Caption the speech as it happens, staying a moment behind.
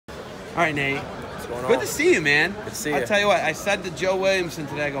All right, Nate. What's going on? Good to see you, man. Good to see you. I'll tell you what, I said to Joe Williamson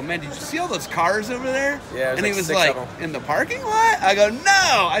today, I go, man, did you see all those cars over there? Yeah, and he was 6 like, of them. in the parking lot? I go,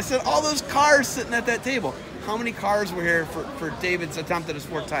 no. I said, all those cars sitting at that table. How many cars were here for David's attempt at a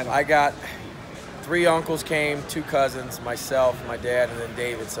sport title? I got 3 uncles came, 2 cousins, myself, my dad, and then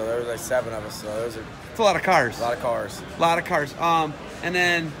David. So there was like 7 of us. So those are It's a lot of cars. a lot of cars. A lot of cars. And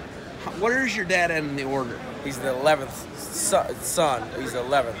then, where is your dad at in the order? He's the 11th son. He's the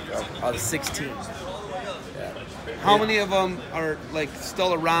 11th of the 16. Yeah. How many of them are like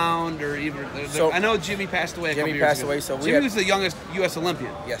still around, or even? So- I know Jimmy passed away. Jimmy a couple years passed ago. away, so we Jimmy had- was the youngest U.S.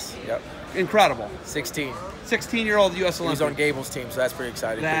 Olympian. Yes. Yep. Incredible. 16. 16-year-old U.S. He was Olympian. on Gable's team, so that's pretty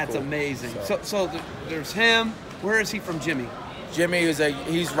exciting. Pretty That's cool. amazing. So there's him. Where is he from, Jimmy? Jimmy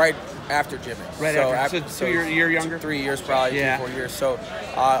he's right after Jimmy. Right so after. So year younger? 3 years probably, Yeah. 3 4 years. So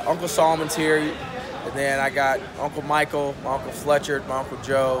Uncle Solomon's here, and then I got Uncle Michael, my Uncle Fletcher, my Uncle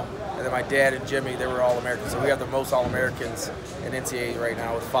Joe, and then my dad and Jimmy. They were All-Americans. So we have the most All-Americans in NCAA right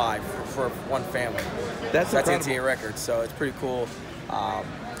now with 5 for one family. That's incredible. NCAA record. So it's pretty cool.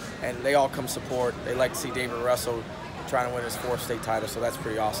 And they all come support. They like to see David Russell trying to win his 4th state title. So that's a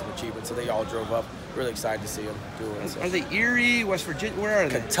pretty awesome achievement. So they all drove up. Really excited to see him do it. So. Are they Erie, West Virginia? Where are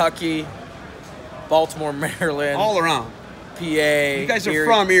they? Kentucky, Baltimore, Maryland, All around. PA. You guys are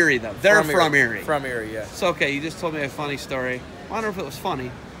from Erie, though. They're from Erie. From Erie, yeah. So, okay, you just told me a funny story. I don't know if it was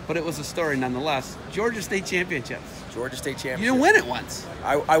funny, but it was a story nonetheless. Georgia State Championships. Georgia State championship. You didn't win it once.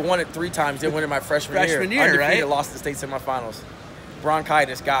 I won it 3 times. Didn't win it my freshman year. Freshman year, Undefeated, right? lost the state semifinals.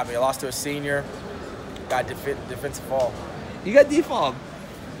 Bronchitis got me. I lost to a senior. Got defensive fall. You got default.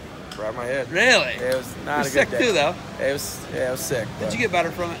 Right my head. Really? It was not You're a sick good day. too, though. It was sick. Did but you get better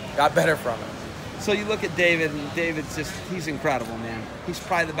from it? got better from it. So you look at David, and David's he's incredible, man. He's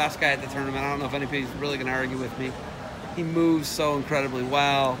probably the best guy at the tournament. I don't know if anybody's really going to argue with me. He moves so incredibly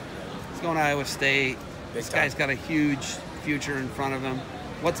well. He's going to Iowa State. This guy's got a huge future in front of him.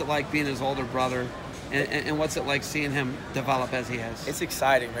 What's it like being his older brother? And what's it like seeing him develop as he has? It's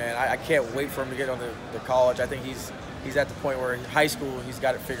exciting, man. I can't wait for him to get on the college. I think he's at the point where in high school he's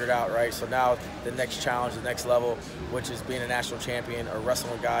got it figured out, right? So now the next challenge, the next level, which is being a national champion or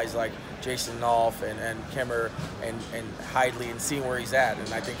wrestling with guys like Jason Nolf and Kimmer and Hidley and seeing where he's at.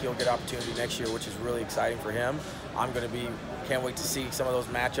 And I think he'll get opportunity next year, which is really exciting for him. Can't wait to see some of those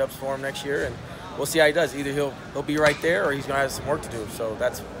matchups for him next year, and we'll see how he does. Either he'll be right there or he's going to have some work to do. So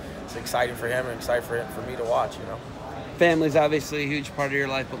it's exciting for him and exciting for me to watch, you know. Family's obviously a huge part of your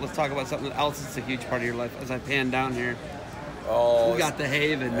life, but let's talk about something else that's a huge part of your life. As I pan down here, we got the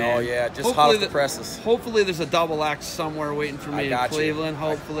Haven, man. Oh, yeah, just hot off the presses. Hopefully there's a double X somewhere waiting for me in Cleveland,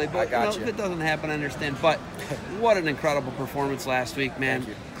 hopefully. But if it doesn't happen, I understand. But what an incredible performance last week, man.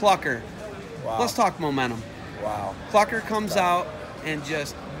 Thank you. Clucker. Wow. Let's talk momentum. Wow. Clucker comes out and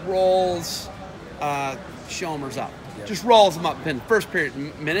just rolls Schomer's up. Yep. Just rolls them up in first period,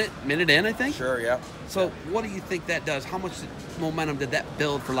 minute in, I think. Sure, yeah. So what do you think that does? How much momentum did that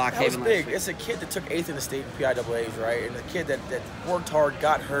build for Lock That was Haven big. last week? It's a kid that took 8th in the state in PIAAs, right? And a kid that worked hard,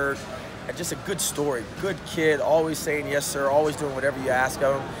 got hurt, and just a good story. Good kid, always saying yes, sir, always doing whatever you ask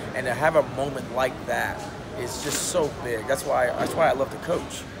of him. And to have a moment like that is just so big. That's why I love to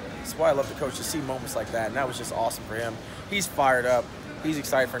coach. That's why I love to coach, to see moments like that. And that was just awesome for him. He's fired up. He's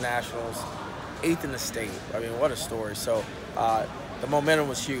excited for nationals. 8th in the state. I mean, what a story. So the momentum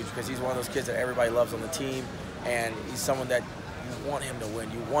was huge because he's one of those kids that everybody loves on the team, and he's someone that you want him to win.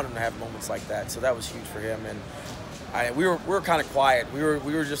 You want him to have moments like that. So that was huge for him. And we were kind of quiet. We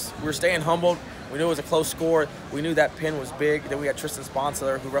were staying humbled. We knew it was a close score. We knew that pin was big. Then we had Tristan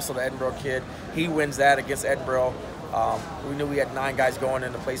Sponsler, who wrestled the Edinburgh kid. He wins that against Edinburgh. We knew we had 9 guys going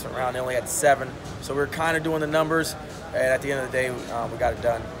in the placement round. They only had 7. So we were kind of doing the numbers. And at the end of the day, we got it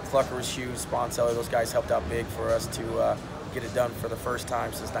done. Clucker was huge. Sponseller, those guys helped out big for us to get it done for the first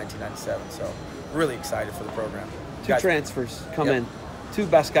time since 1997. So really excited for the program. Two transfers come in. 2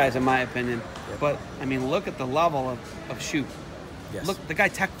 best guys, in my opinion. Yep. But, I mean, look at the level of shoot. Yes. Look, the guy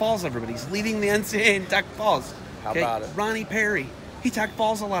Tech Falls everybody. He's leading the NCAA in Tech Falls. How about it? Ronnie Perry. He Tech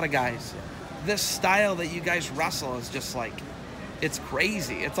Falls a lot of guys. This style that you guys wrestle is just like, it's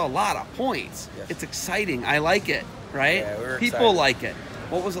crazy. It's a lot of points. Yes. It's exciting. I like it, right? Yeah, we're People excited. like it.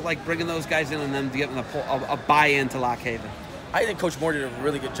 What was it like bringing those guys in and them to get a buy-in to Lock Haven? I think Coach Moore did a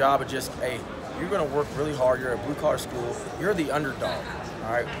really good job of just, hey, you're going to work really hard. You're at a blue-collar school. You're the underdog,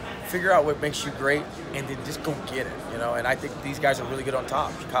 all right? Figure out what makes you great, and then just go get it, you know? And I think these guys are really good on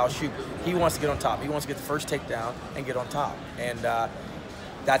top. Kyle Shoup, he wants to get on top. He wants to get the first takedown and get on top. And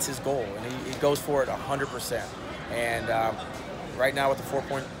that's his goal, and he goes for it 100%. And right now with the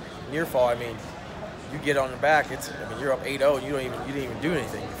 4-point near fall, I mean, you get on the back. You're up 8-0. You didn't even do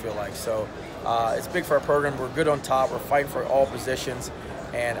anything. You feel like so. It's big for our program. We're good on top. We're fighting for all positions,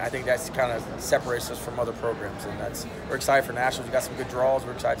 and I think that's kind of separates us from other programs. And we're excited for nationals. We got some good draws.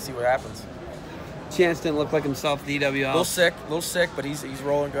 We're excited to see what happens. Chance didn't look like himself. The EWL. A little sick, but he's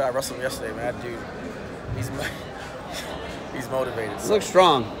rolling good. I wrestled him yesterday, man. That dude, he's motivated. He looks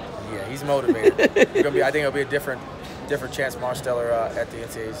strong. Yeah, he's motivated. I think it'll be a different Chance Marsteller at the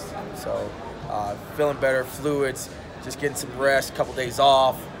NCAAs. So feeling better, fluids, just getting some rest, a couple days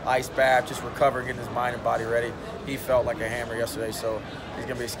off, ice bath, just recovering, getting his mind and body ready. He felt like a hammer yesterday, so he's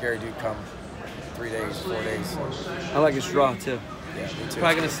gonna be a scary dude come 3 days, 4 days. I like his draw too. Yeah, me too.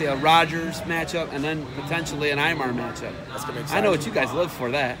 Probably going to see a Rogers matchup and then potentially an Imar matchup. That's going to be exciting. I know what you guys live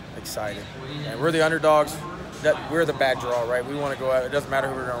for that. Excited. And we're the underdogs. We're the bad draw, right? We want to go out. It doesn't matter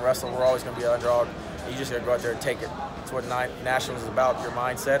who we're going to wrestle. We're always going to be an underdog. You just got to go out there and take it. That's what Nationals is about, your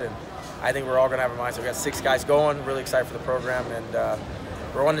mindset. And I think we're all going to have a mindset. We got 6 guys going. Really excited for the program. And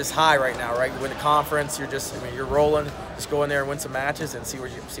we're on this high right now, right? You win the conference. You're rolling. Just go in there and win some matches and see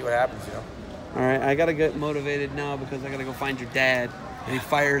what happens, you know? All right, I got to get motivated now because I got to go find your dad. And he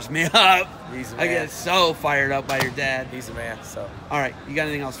fires me up. He's a man. I get so fired up by your dad. He's a man, so. All right, you got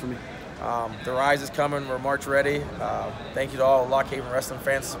anything else for me? The Rise is coming. We're March ready. Thank you to all Lock Haven Wrestling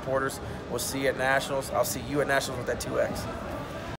fans and supporters. We'll see you at Nationals. I'll see you at Nationals with that 2X.